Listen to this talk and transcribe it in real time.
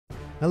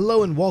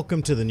Hello and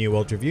welcome to the New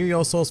World Review,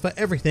 your source for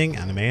everything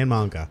anime and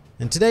manga.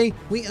 And today,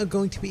 we are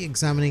going to be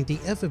examining the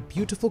ever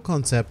beautiful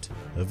concept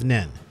of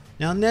Nen.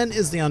 Now, Nen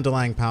is the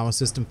underlying power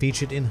system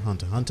featured in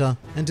Hunter x Hunter,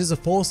 and is a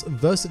force of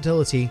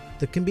versatility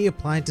that can be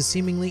applied to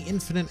seemingly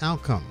infinite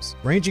outcomes,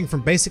 ranging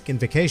from basic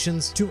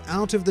invocations to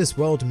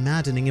out-of-this-world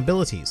maddening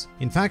abilities.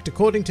 In fact,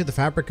 according to the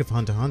fabric of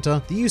Hunter x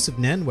Hunter, the use of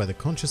Nen, whether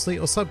consciously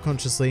or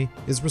subconsciously,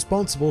 is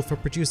responsible for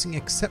producing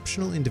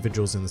exceptional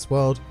individuals in this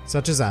world,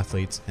 such as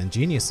athletes and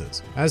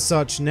geniuses. As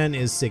such, Nen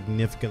is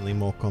significantly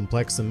more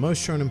complex than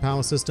most shonen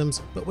power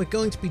systems, but we're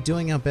going to be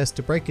doing our best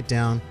to break it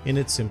down in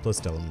its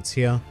simplest elements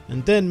here,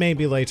 and then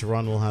maybe later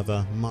on we'll have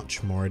a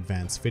much more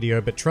advanced video,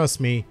 but trust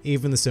me,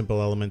 even the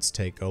simple elements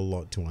take a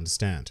lot to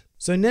understand.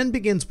 So Nen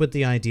begins with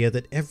the idea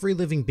that every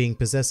living being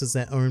possesses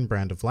their own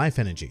brand of life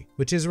energy,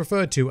 which is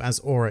referred to as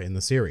aura in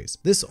the series.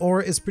 This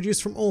aura is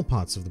produced from all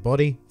parts of the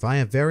body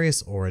via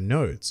various aura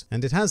nodes,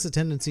 and it has a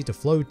tendency to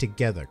flow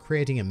together,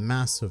 creating a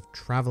mass of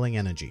traveling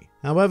energy.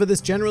 However,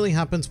 this generally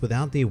happens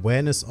without the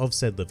awareness of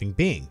said living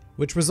being,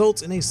 which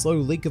results in a slow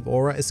leak of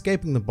aura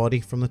escaping the body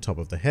from the top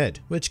of the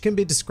head, which can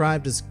be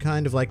described as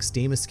kind of like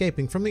steam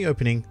escaping from the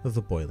opening of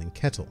a boiling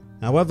kettle.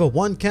 However,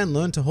 one can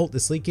learn to halt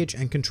this leakage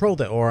and control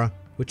their aura,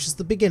 which is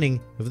the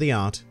beginning of the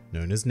art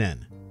known as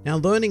Nen. Now,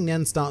 learning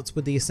Nen starts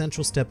with the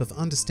essential step of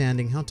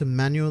understanding how to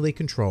manually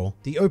control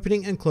the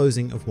opening and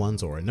closing of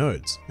one's aura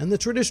nodes. And the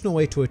traditional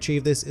way to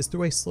achieve this is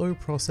through a slow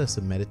process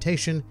of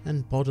meditation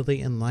and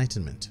bodily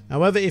enlightenment.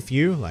 However, if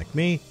you, like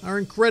me, are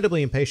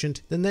incredibly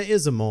impatient, then there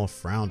is a more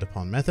frowned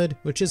upon method,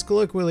 which is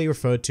colloquially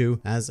referred to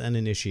as an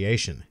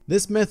initiation.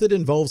 This method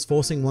involves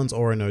forcing one's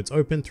aura nodes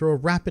open through a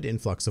rapid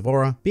influx of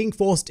aura, being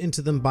forced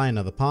into them by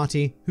another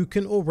party who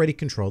can already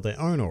control their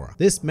own aura.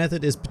 This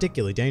method is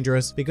particularly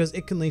dangerous because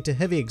it can lead to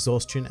heavy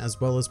exhaustion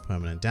as well as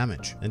permanent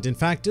damage. And in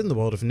fact, in the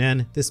world of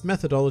Nen, this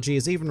methodology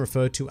is even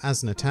referred to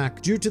as an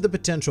attack due to the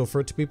potential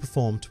for it to be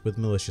performed with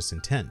malicious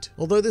intent.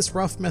 Although this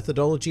rough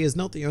methodology is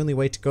not the only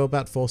way to go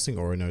about forcing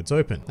aura nodes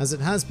open, as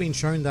it has been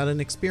shown that an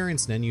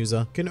experienced Nen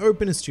user can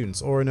open a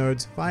student's aura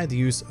nodes via the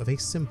use of a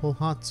simple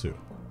Hatsu.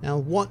 Now,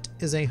 what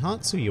is a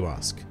Hatsu, you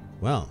ask?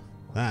 Well,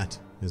 that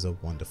is a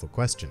wonderful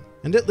question.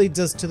 And it leads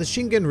us to the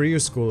Shingen-Ryu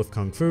School of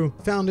Kung Fu,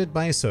 founded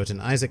by a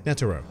certain Isaac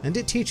Netero, and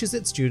it teaches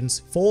its students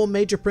 4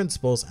 major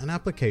principles and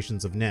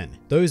applications of Nen,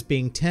 those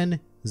being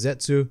Ten,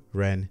 Zetsu,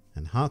 Ren,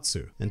 and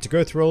Hatsu. And to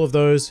go through all of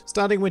those,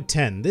 starting with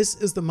Ten, this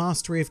is the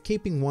mastery of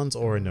keeping one's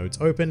aura nodes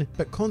open,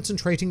 but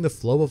concentrating the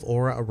flow of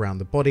aura around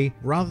the body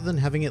rather than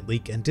having it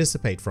leak and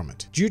dissipate from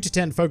it. Due to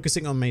Ten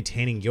focusing on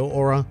maintaining your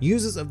aura,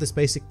 users of this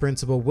basic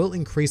principle will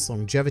increase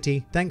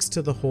longevity thanks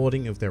to the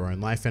hoarding of their own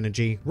life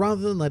energy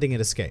rather than letting it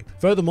escape.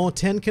 Furthermore,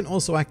 Ten can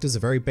also act as a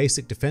very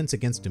basic defense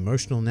against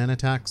emotional Nen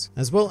attacks,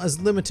 as well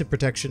as limited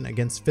protection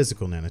against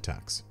physical Nen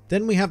attacks.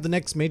 Then we have the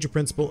next major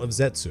principle of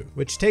Zetsu,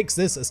 which takes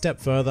this a step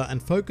further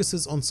and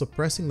focuses on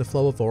suppressing the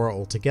flow of aura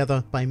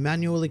altogether by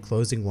manually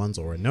closing one's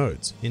aura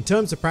nodes. In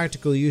terms of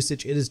practical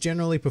usage, it is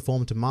generally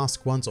performed to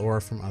mask one's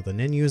aura from other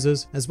Nen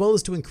users, as well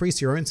as to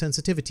increase your own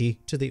sensitivity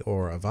to the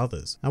aura of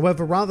others.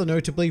 However, rather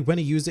notably, when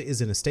a user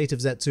is in a state of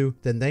Zetsu,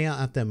 then they are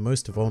at their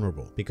most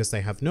vulnerable, because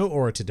they have no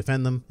aura to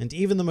defend them, and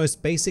even the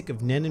most basic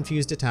of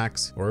Nen-infused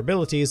attacks or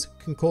abilities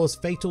can cause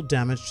fatal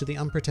damage to the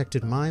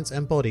unprotected minds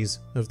and bodies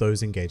of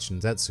those engaged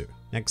in Zetsu.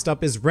 Next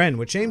up is Ren,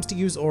 which aims to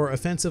use aura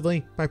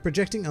offensively by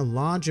projecting a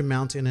large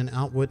amount in an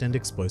outward and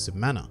explosive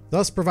manner,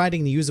 thus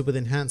providing the user with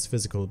enhanced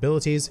physical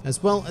abilities,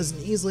 as well as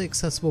an easily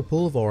accessible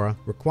pool of aura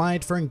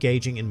required for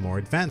engaging in more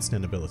advanced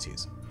Nen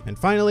abilities. And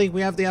finally,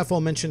 we have the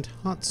aforementioned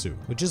Hatsu,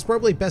 which is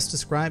probably best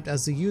described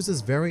as the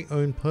user's very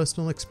own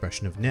personal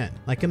expression of Nen,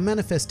 like a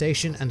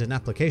manifestation and an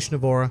application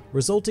of aura,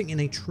 resulting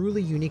in a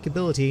truly unique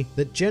ability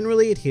that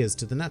generally adheres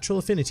to the natural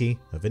affinity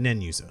of a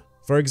Nen user.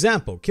 For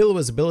example,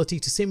 Killua's ability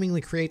to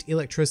seemingly create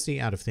electricity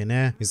out of thin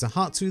air is a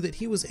Hatsu that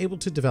he was able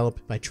to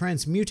develop by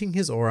transmuting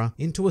his aura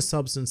into a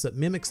substance that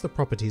mimics the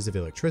properties of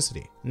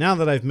electricity. Now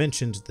that I've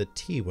mentioned the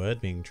T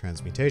word, being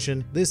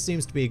transmutation, this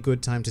seems to be a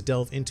good time to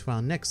delve into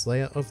our next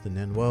layer of the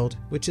Nen world,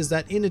 which is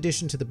that in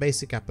addition to the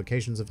basic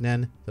applications of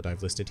Nen that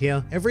I've listed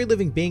here, every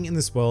living being in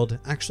this world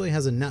actually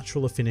has a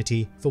natural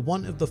affinity for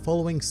one of the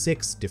following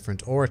 6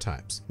 different aura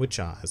types, which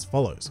are as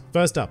follows.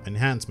 First up,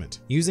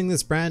 enhancement. Using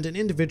this brand, an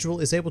individual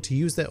is able to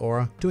use their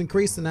aura to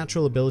increase the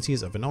natural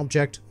abilities of an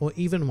object or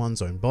even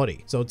one's own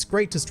body. So it's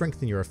great to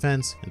strengthen your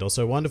offense and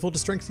also wonderful to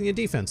strengthen your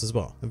defense as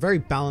well. A very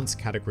balanced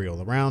category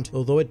all around,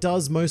 although it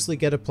does mostly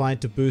get applied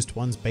to boost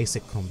one's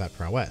basic combat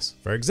prowess.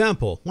 For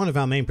example, one of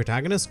our main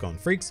protagonists, Gon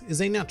Freaks,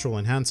 is a natural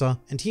enhancer,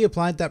 and he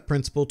applied that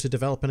principle to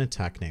develop an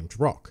attack named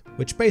Rock,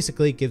 which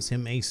basically gives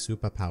him a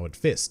super powered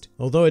fist.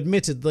 Although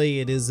admittedly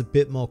it is a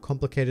bit more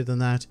complicated than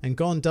that, and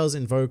Gon does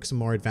invoke some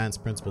more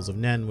advanced principles of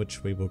Nen,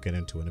 which we will get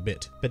into in a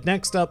bit. But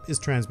next up is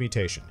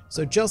transmutation.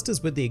 So just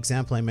as with the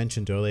example I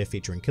mentioned earlier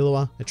featuring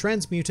Killua, a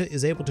transmuter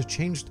is able to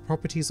change the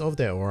properties of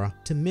their aura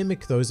to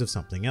mimic those of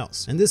something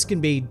else. And this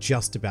can be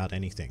just about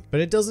anything.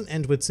 But it doesn't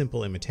end with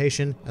simple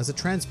imitation, as a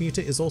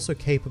transmuter is also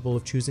capable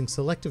of choosing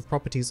selective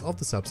properties of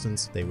the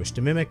substance they wish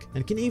to mimic,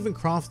 and can even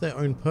craft their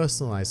own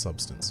personalized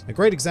substance. A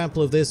great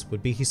example of this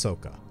would be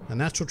Hisoka, a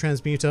natural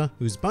transmuter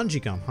whose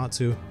bungee gum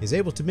Hatsu is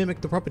able to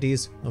mimic the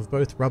properties of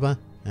both rubber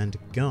and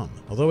gum,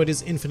 although it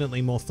is infinitely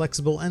more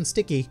flexible and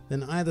sticky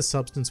than either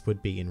substance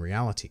would be in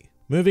reality.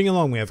 Moving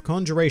along, we have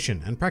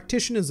conjuration, and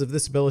practitioners of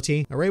this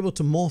ability are able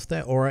to morph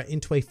their aura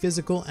into a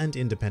physical and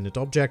independent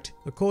object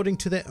according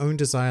to their own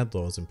desired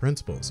laws and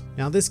principles.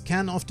 Now, this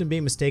can often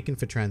be mistaken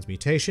for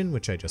transmutation,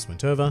 which I just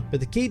went over, but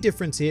the key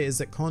difference here is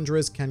that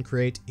conjurers can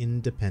create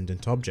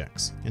independent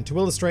objects. And to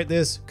illustrate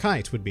this,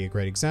 Kite would be a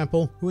great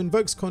example, who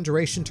invokes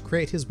conjuration to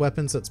create his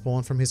weapons that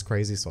spawn from his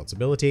crazy slots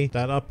ability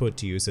that are put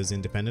to use as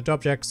independent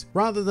objects,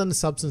 rather than a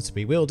substance to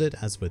be wielded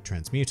as with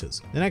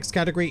transmuters. The next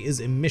category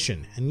is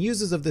emission, and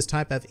users of this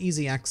type have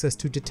easy access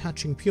to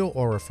detaching pure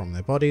aura from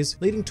their bodies,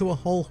 leading to a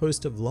whole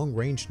host of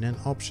long-range Nen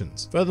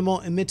options.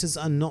 Furthermore, emitters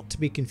are not to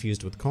be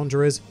confused with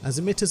conjurers, as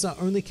emitters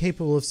are only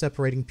capable of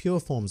separating pure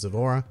forms of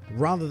aura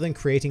rather than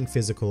creating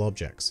physical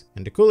objects.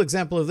 And a cool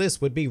example of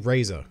this would be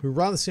Razor, who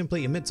rather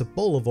simply emits a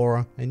ball of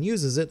aura and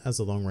uses it as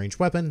a long-range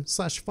weapon /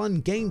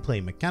 fun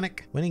gameplay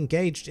mechanic when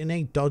engaged in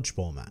a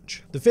dodgeball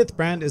match. The fifth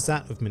brand is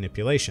that of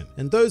manipulation,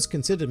 and those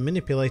considered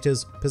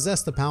manipulators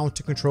possess the power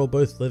to control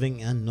both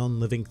living and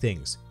non-living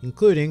things,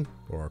 including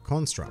aura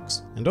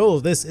constructs. And all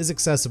of this is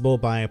accessible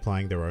by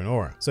applying their own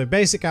aura. So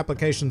basic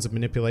applications of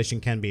manipulation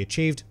can be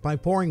achieved by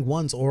pouring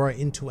one's aura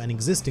into an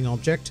existing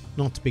object,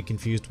 not to be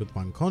confused with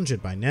one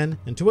conjured by Nen.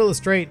 And to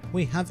illustrate,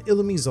 we have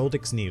Illumi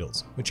Zoldic's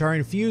needles, which are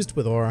infused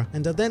with aura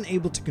and are then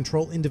able to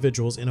control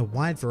individuals in a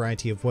wide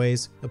variety of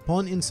ways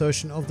upon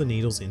insertion of the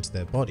needles into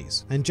their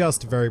bodies. And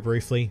just very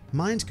briefly,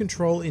 mind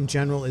control in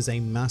general is a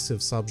massive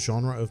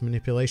subgenre of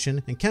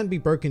manipulation and can be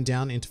broken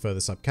down into further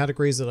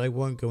subcategories that I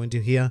won't go into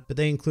here, but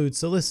they include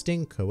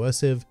soliciting,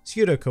 coercive,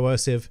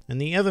 pseudo-coercive,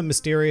 and the ever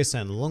mysterious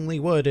and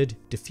longly worded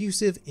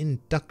diffusive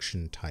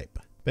induction type.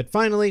 But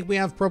finally, we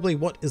have probably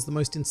what is the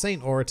most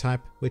insane aura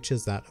type, which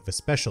is that of a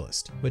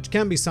specialist, which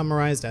can be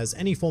summarized as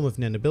any form of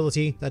Nen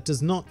ability that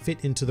does not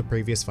fit into the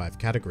previous 5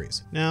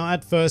 categories. Now,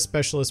 at first,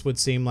 specialist would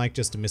seem like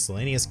just a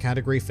miscellaneous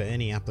category for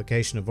any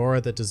application of aura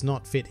that does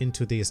not fit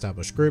into the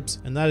established groups,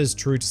 and that is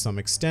true to some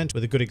extent,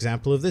 with a good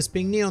example of this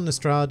being Neon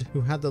Lestrade, who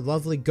had the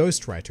lovely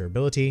Ghostwriter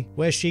ability,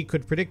 where she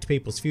could predict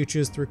people's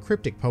futures through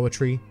cryptic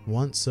poetry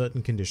once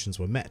certain conditions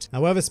were met.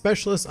 However,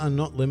 specialists are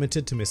not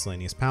limited to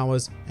miscellaneous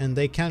powers, and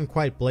they can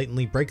quite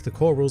blatantly break the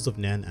core rules of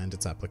Nen and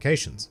its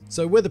applications.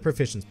 So with a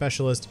proficient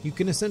specialist, you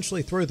can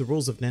essentially throw the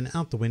rules of Nen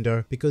out the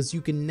window because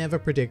you can never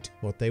predict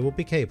what they will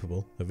be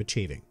capable of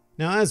achieving.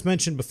 Now, as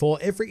mentioned before,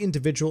 every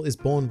individual is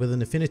born with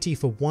an affinity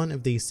for one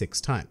of these 6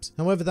 types.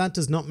 However, that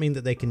does not mean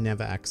that they can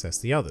never access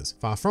the others.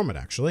 Far from it,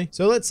 actually.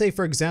 So let's say,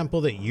 for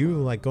example, that you,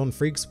 like Gone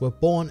Freaks, were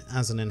born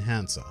as an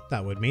enhancer.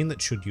 That would mean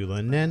that should you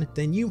learn Nen,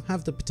 then you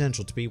have the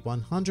potential to be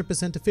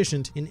 100%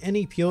 efficient in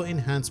any pure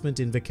enhancement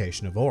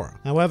invocation of aura.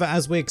 However,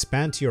 as we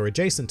expand to your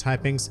adjacent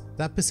typings,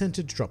 that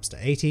percentage drops to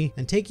 80,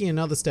 and taking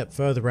another step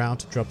further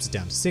out drops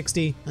down to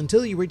 60,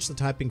 until you reach the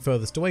typing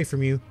furthest away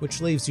from you,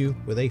 which leaves you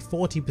with a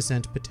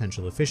 40%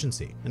 potential efficiency.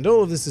 And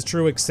all of this is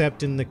true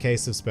except in the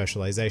case of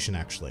specialization,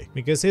 actually.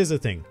 Because here's the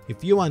thing,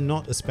 if you are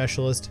not a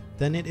specialist,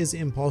 then it is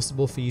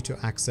impossible for you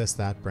to access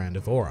that brand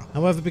of aura.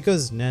 However,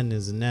 because Nen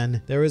is a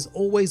Nen, there is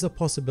always a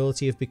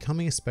possibility of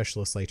becoming a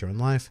specialist later in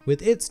life,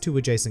 with its 2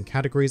 adjacent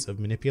categories of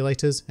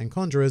manipulators and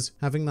conjurers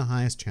having the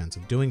highest chance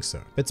of doing so.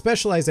 But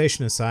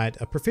specialization aside,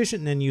 a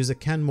proficient Nen user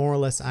can more or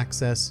less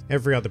access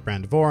every other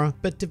brand of aura,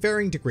 but to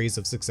varying degrees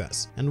of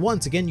success. And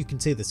once again, you can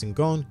see this in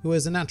Gon, who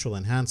is a natural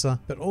enhancer,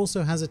 but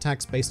also has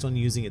attacks based on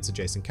using its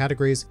adjacent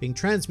categories, being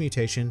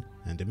transmutation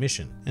and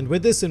emission. And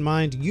with this in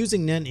mind,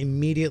 using Nen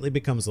immediately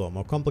becomes a lot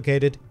more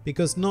complicated,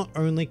 because not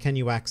only can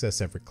you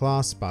access every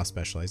class bar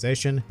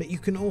specialization, but you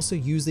can also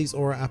use these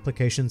aura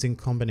applications in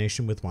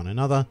combination with one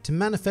another to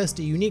manifest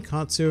a unique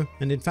Hatsu,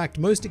 and in fact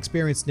most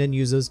experienced Nen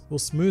users will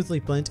smoothly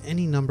blend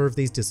any number of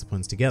these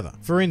disciplines together.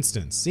 For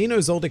instance, Xeno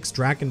Zoldic's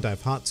Dragon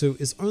Dive Hatsu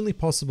is only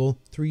possible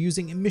through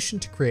using emission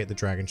to create the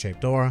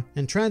dragon-shaped aura,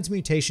 and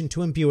transmutation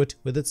to imbue it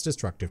with its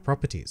destructive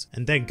properties.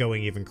 And then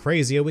going even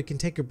crazier, we can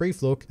take a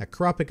brief look at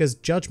Kurapika's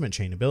Judgment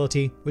Chain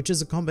ability, which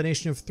is a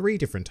combination of 3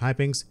 different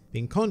typings,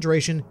 being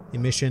conjuration,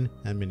 emission,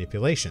 and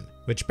manipulation,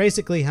 which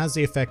basically has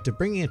the effect of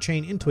bringing a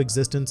chain into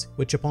existence,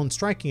 which upon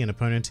striking an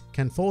opponent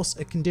can force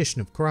a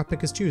condition of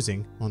Kurapika's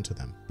choosing onto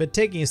them. But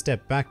taking a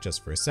step back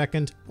just for a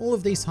second, all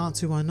of these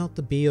Hatsu are not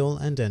the be-all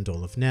and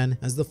end-all of Nen,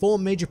 as the 4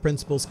 major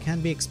principles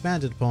can be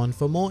expanded upon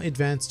for more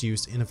advanced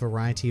use in a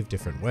variety of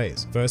different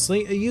ways.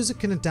 Firstly, a user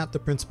can adapt the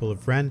principle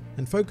of Ren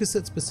and focus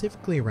it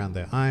specifically around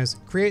their eyes,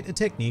 create a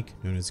technique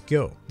known as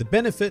Gyo. The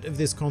benefit of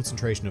this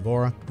concentration of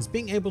aura is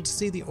being able to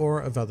see the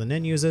aura of other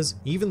Nen users,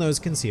 even those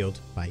considered concealed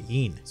by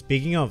Een.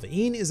 Speaking of,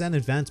 Een is an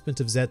advancement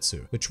of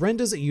Zetsu, which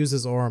renders a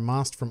user's aura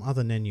masked from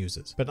other Nen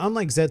users. But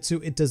unlike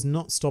Zetsu, it does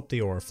not stop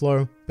the aura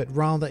flow, but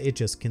rather it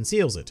just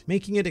conceals it,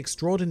 making it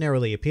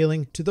extraordinarily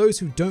appealing to those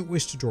who don't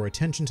wish to draw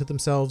attention to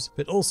themselves,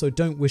 but also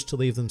don't wish to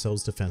leave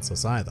themselves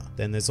defenseless either.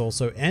 Then there's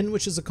also En,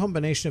 which is a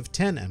combination of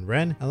Ten and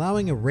Ren,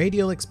 allowing a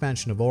radial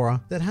expansion of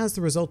aura that has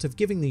the result of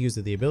giving the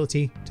user the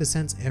ability to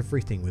sense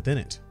everything within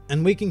it.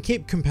 And we can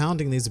keep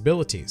compounding these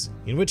abilities,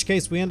 in which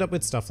case we end up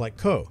with stuff like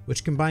Ko,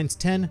 which combines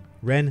Ten,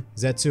 Ren,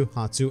 Zetsu,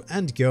 Hatsu,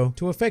 and Gyo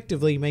to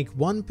effectively make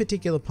one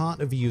particular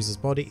part of a user's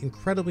body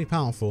incredibly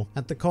powerful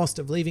at the cost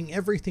of leaving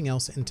everything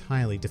else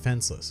entirely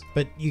defenseless.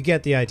 But you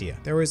get the idea.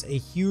 There is a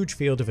huge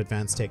field of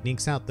advanced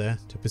techniques out there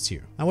to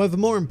pursue. However,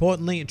 more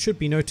importantly, it should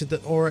be noted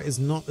that aura is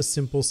not a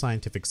simple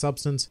scientific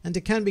substance, and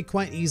it can be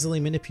quite easily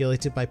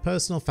manipulated by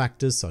personal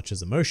factors such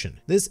as emotion.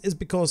 This is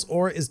because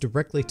aura is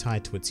directly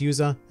tied to its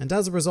user, and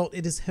as a result,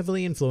 it is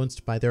heavily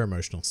influenced by their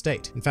emotional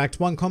state. In fact,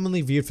 one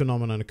commonly viewed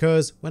phenomenon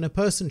occurs when a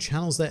person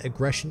channels their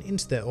aggression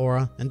into their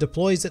aura and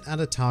deploys it at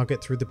a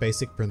target through the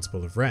basic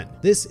principle of Ren.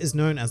 This is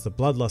known as the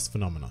bloodlust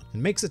phenomenon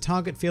and makes a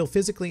target feel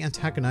physically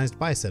antagonized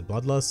by said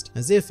bloodlust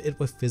as if it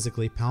were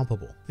physically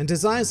palpable. And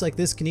desires like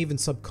this can even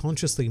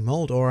subconsciously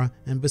mold aura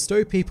and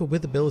bestow people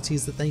with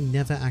abilities that they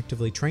never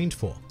actively trained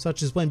for,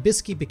 such as when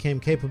Bisky became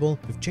capable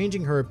of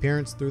changing her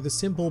appearance through the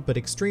simple but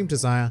extreme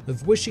desire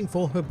of wishing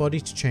for her body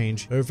to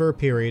change over a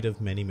period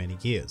of many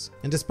years.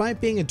 And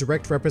despite being a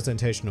direct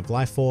representation of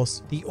life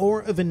force, the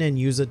aura of a Nen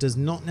user does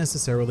not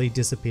necessarily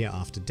disappear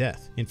after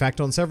death. In fact,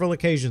 on several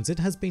occasions it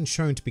has been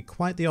shown to be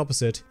quite the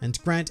opposite and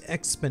grant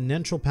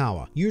exponential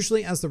power,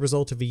 usually as the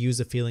result of a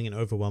user feeling an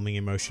overwhelming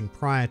emotion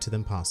prior to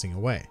them passing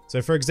away.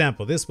 So for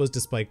example, this was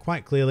displayed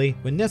quite clearly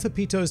when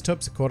Neferpito's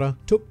Topsakura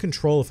took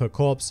control of her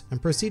corpse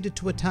and proceeded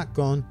to attack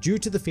Gon due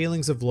to the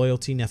feelings of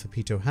loyalty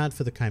Neferpito had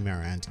for the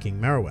Chimera and King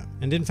Meruem.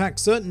 And in fact,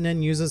 certain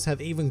Nen users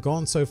have even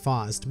gone so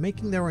far as to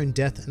making their own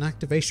death an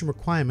activation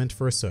requirement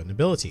for a certain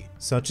ability,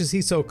 such as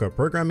Hisoka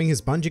programming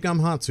his Bungee Gum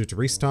Hatsu to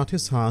restart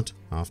his heart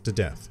after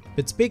death.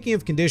 But speaking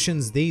of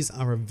conditions, these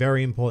are a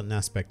very important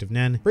aspect of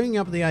Nen, bringing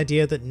up the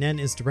idea that Nen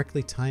is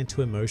directly tied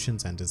to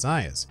emotions and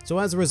desires. So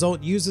as a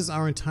result, users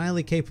are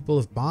entirely capable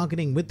of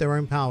bargaining with their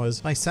own powers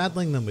by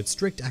saddling them with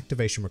strict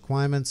activation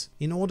requirements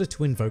in order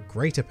to invoke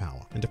greater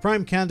power. And a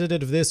prime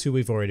candidate of this, who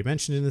we've already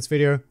mentioned in this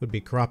video, would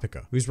be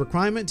Kurapika, whose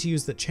requirement to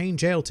use the chain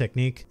jail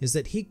technique is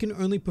that he can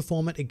only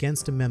perform it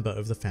against a member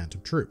of the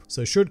Phantom Troop.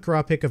 So should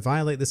Kurapika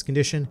violate this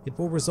condition, it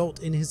will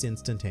result in his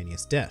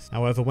instantaneous death.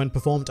 However, when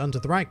performed under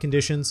the right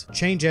conditions,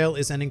 chain jail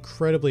is an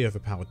incredibly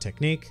overpowered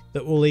technique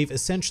that will leave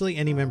essentially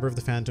any member of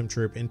the Phantom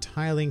Troop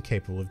entirely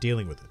incapable of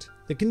dealing with it.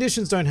 The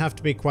conditions don't have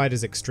to be quite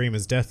as extreme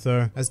as death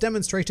though, as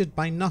demonstrated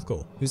by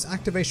Knuckle, whose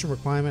activation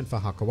requirement for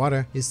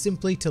Hakawara is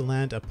simply to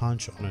land a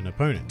punch on an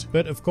opponent.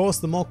 But of course,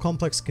 the more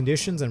complex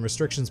conditions and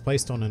restrictions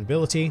placed on an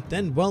ability,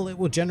 then well, it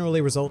will generally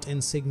result in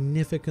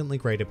significantly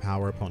greater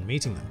power upon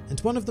meeting them. And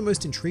one of the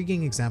most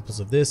intriguing examples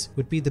of this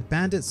would be the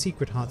Bandit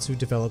Secret Hatsu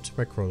developed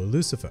by Chrollo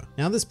Lucifer.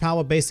 Now this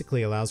power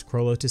basically allows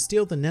Chrollo to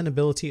steal the Nen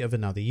ability of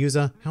another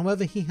user,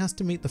 however he has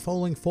to meet the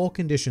following 4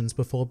 conditions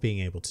before being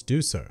able to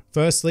do so.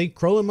 Firstly,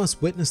 Chrollo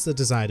must witness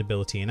the desired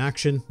ability in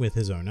action with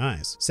his own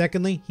eyes.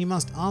 Secondly, he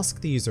must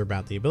ask the user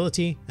about the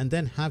ability and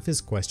then have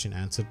his question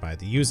answered by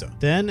the user.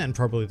 Then, and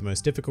probably the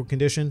most difficult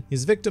condition,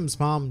 his victim's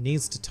palm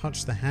needs to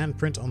touch the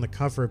handprint on the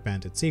cover of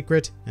Bandit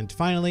Secret, and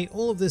finally,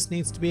 all of this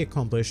needs to be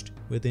accomplished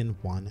within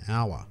 1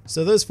 hour.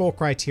 So those 4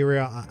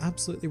 criteria are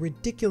absolutely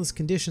ridiculous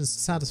conditions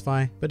to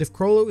satisfy, but if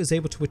Chrollo is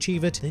able to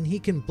achieve it, then he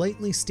can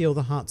blatantly steal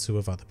the Hatsu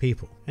of other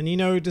people. And you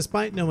know,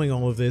 despite knowing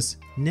all of this,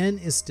 Nen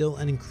is still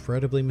an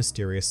incredibly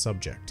mysterious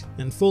subject,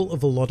 and full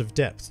of a lot of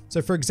depth.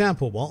 So for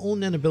example, while all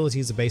Nen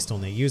abilities are based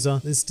on their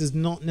user, this does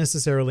not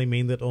necessarily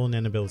mean that all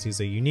Nen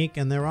abilities are unique,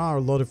 and there are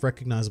a lot of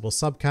recognizable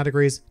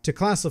subcategories to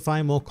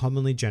classify more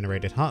commonly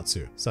generated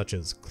Hatsu, such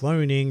as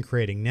cloning,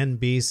 creating Nen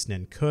beasts,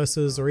 Nen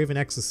curses, or even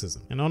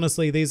exorcism. And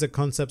honestly, these are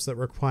concepts that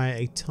require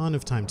a ton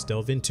of time to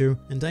delve into,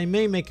 and I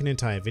may make an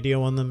entire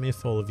video on them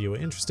if all of you are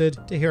interested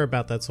to hear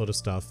about that sort of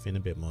stuff in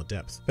a bit more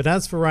depth. But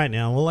as for right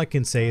now, all I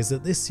can say is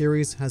that this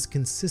series has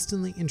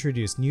consistently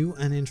introduced new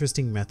and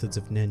interesting methods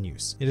of Nen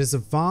use. It is a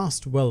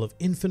vast well of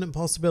infinite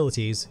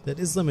possibilities that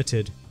is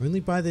limited only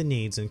by the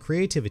needs and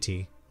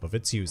creativity of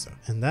its user.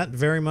 And that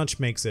very much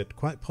makes it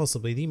quite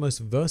possibly the most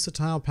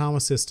versatile power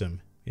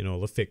system in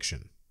all of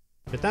fiction.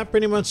 But that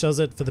pretty much does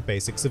it for the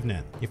basics of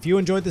Nen. If you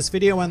enjoyed this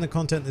video and the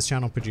content this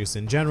channel produces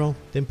in general,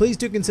 then please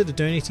do consider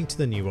donating to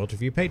the New World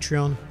Review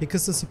Patreon,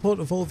 because the support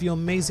of all of you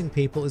amazing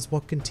people is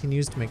what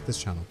continues to make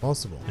this channel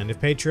possible. And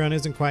if Patreon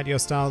isn't quite your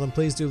style, then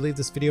please do leave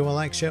this video a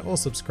like, share, or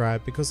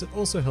subscribe, because it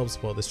also helps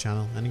support this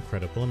channel an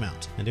incredible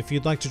amount. And if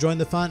you'd like to join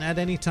the fun at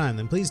any time,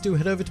 then please do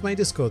head over to my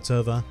Discord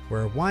server,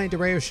 where a wide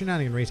array of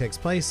shenaniganry takes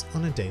place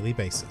on a daily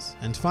basis.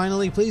 And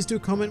finally, please do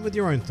comment with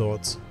your own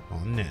thoughts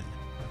on Nen.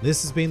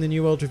 This has been the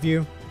New World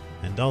Review,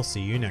 and I'll see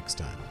you next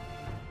time.